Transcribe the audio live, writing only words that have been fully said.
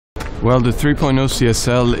Well, the 3.0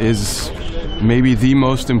 CSL is maybe the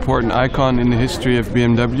most important icon in the history of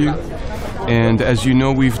BMW. And as you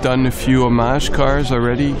know, we've done a few homage cars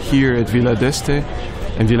already here at Villa d'Este.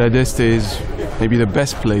 And Villa d'Este is maybe the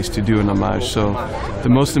best place to do an homage. So the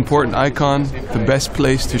most important icon, the best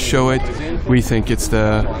place to show it, we think it's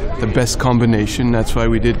the best combination. That's why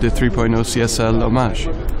we did the 3.0 CSL homage.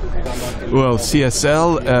 Well,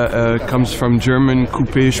 CSL comes from German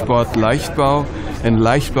Coupé Sport Leichtbau, and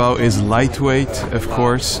Leichtbau is lightweight, of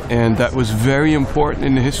course, and that was very important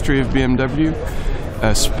in the history of BMW.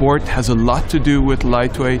 Sport has a lot to do with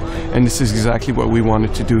lightweight, and this is exactly what we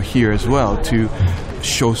wanted to do here as well, to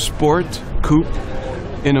show sport, coupe,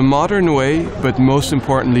 in a modern way, but most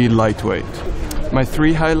importantly, lightweight. My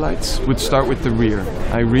three highlights would start with the rear.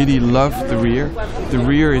 I really love the rear. The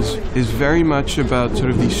rear is very much about sort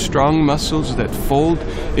of these strong muscles that fold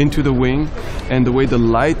into the wing, and the way the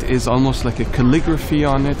light is almost like a calligraphy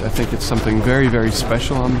on it. I think it's something very, very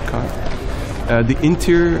special on the car. The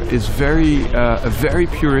interior is very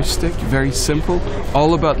puristic, very simple,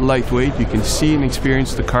 all about lightweight. You can see and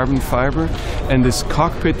experience the carbon fiber, and this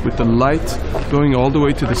cockpit with the light going all the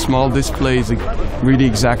way to the small display is really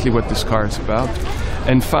exactly what this car is about.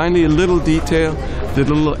 And finally, a little detail, the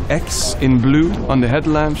little X in blue on the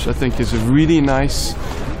headlamps, I think is a really nice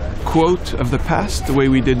quote of the past, the way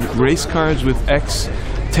we did race cars with X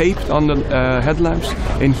taped on the headlamps,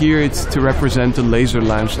 and here it's to represent the laser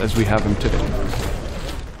lamps as we have them today.